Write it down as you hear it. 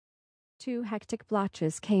2 hectic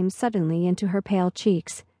blotches came suddenly into her pale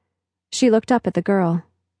cheeks. She looked up at the girl.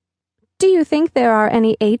 "Do you think there are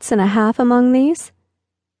any 8s.5 among these?"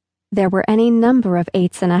 There were any number of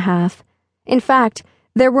 8s.5. In fact,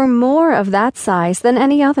 there were more of that size than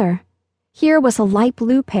any other. Here was a light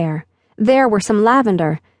blue pair. There were some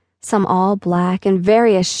lavender, some all black and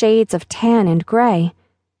various shades of tan and gray.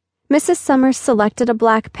 Mrs. Summers selected a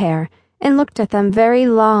black pair and looked at them very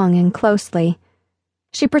long and closely.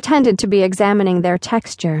 She pretended to be examining their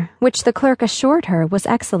texture, which the clerk assured her was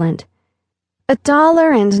excellent.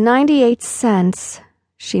 $1.98,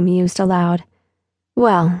 she mused aloud.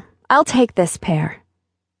 "Well, I'll take this pair."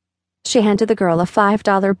 She handed the girl a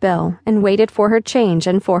 $5 bill and waited for her change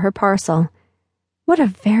and for her parcel. What a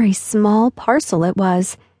very small parcel it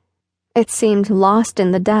was. It seemed lost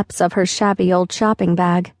in the depths of her shabby old shopping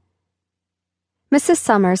bag. Mrs.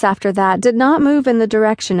 Summers, after that, did not move in the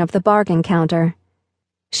direction of the bargain counter.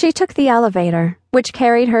 She took the elevator, which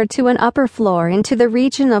carried her to an upper floor into the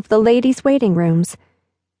region of the ladies' waiting rooms.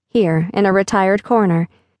 Here, in a retired corner,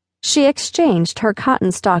 she exchanged her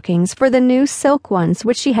cotton stockings for the new silk ones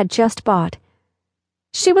which she had just bought.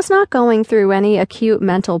 She was not going through any acute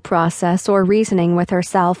mental process or reasoning with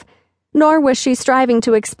herself, nor was she striving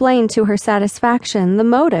to explain to her satisfaction the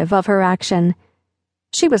motive of her action.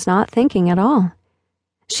 She was not thinking at all.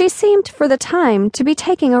 She seemed, for the time, to be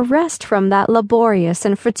taking a rest from that laborious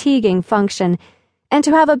and fatiguing function, and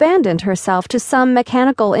to have abandoned herself to some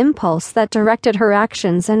mechanical impulse that directed her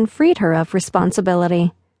actions and freed her of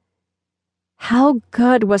responsibility. How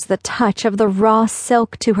good was the touch of the raw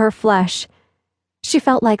silk to her flesh! She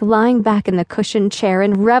felt like lying back in the cushioned chair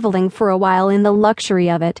and reveling for a while in the luxury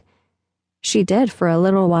of it. She did for a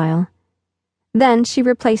little while. Then she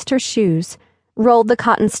replaced her shoes, rolled the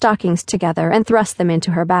cotton stockings together, and thrust them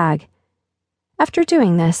into her bag. After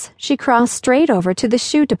doing this, she crossed straight over to the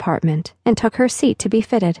shoe department and took her seat to be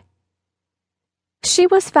fitted. She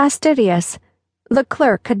was fastidious. The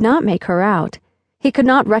clerk could not make her out. He could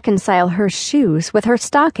not reconcile her shoes with her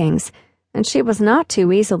stockings, and she was not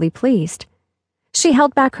too easily pleased. She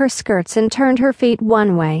held back her skirts and turned her feet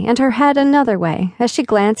one way and her head another way as she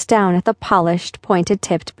glanced down at the polished,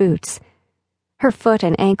 pointed-tipped boots. Her foot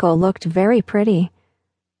and ankle looked very pretty.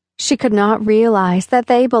 She could not realize that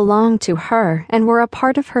they belonged to her and were a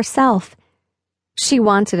part of herself. She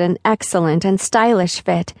wanted an excellent and stylish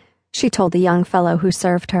fit, she told the young fellow who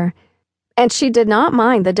served her, and she did not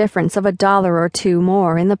mind the difference of $1 or $2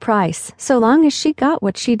 more in the price so long as she got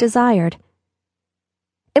what she desired.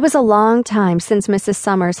 It was a long time since Mrs.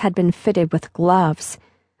 Summers had been fitted with gloves.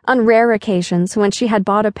 On rare occasions, when she had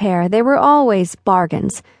bought a pair, they were always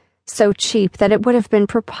bargains, so cheap that it would have been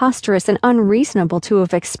preposterous and unreasonable to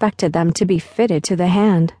have expected them to be fitted to the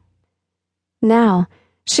hand. Now,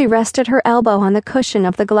 she rested her elbow on the cushion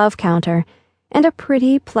of the glove counter, and a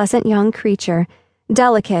pretty, pleasant young creature,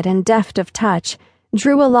 delicate and deft of touch,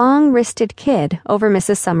 drew a long-wristed kid over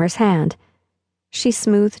Mrs. Summers' hand. She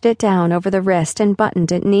smoothed it down over the wrist and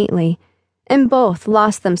buttoned it neatly, and both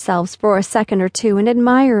lost themselves for a second or two in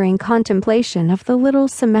admiring contemplation of the little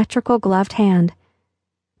symmetrical gloved hand.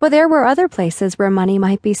 But there were other places where money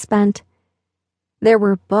might be spent. There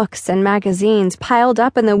were books and magazines piled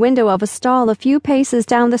up in the window of a stall a few paces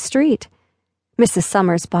down the street. Mrs.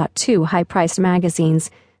 Summers bought 2 high-priced magazines,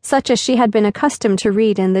 such as she had been accustomed to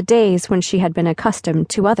read in the days when she had been accustomed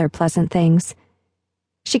to other pleasant things.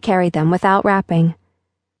 She carried them without wrapping.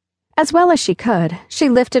 As well as she could, she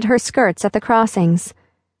lifted her skirts at the crossings.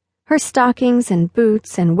 Her stockings and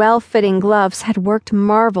boots and well-fitting gloves had worked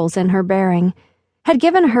marvels in her bearing, had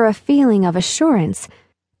given her a feeling of assurance,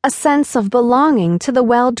 a sense of belonging to the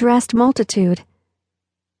well-dressed multitude.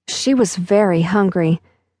 She was very hungry.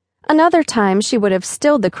 Another time she would have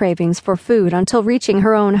stilled the cravings for food until reaching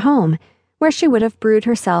her own home, where she would have brewed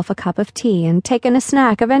herself a cup of tea and taken a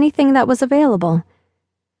snack of anything that was available.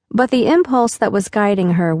 But the impulse that was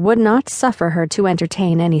guiding her would not suffer her to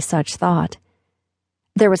entertain any such thought.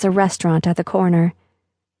 There was a restaurant at the corner.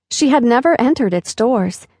 She had never entered its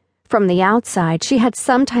doors. From the outside, she had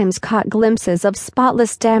sometimes caught glimpses of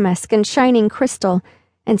spotless damask and shining crystal,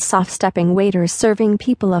 and soft-stepping waiters serving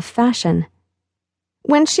people of fashion.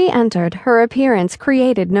 When she entered, her appearance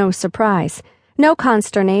created no surprise, no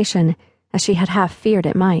consternation, as she had half feared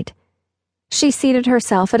it might. She seated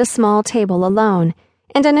herself at a small table alone,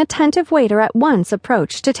 and an attentive waiter at once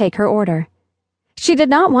approached to take her order. She did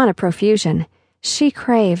not want a profusion. She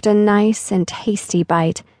craved a nice and tasty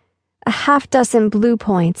bite, a half-dozen blue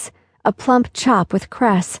points, a plump chop with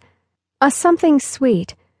cress, a something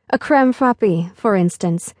sweet, a creme frappée, for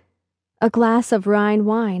instance, a glass of Rhine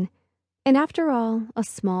wine, and after all, a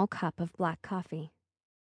small cup of black coffee.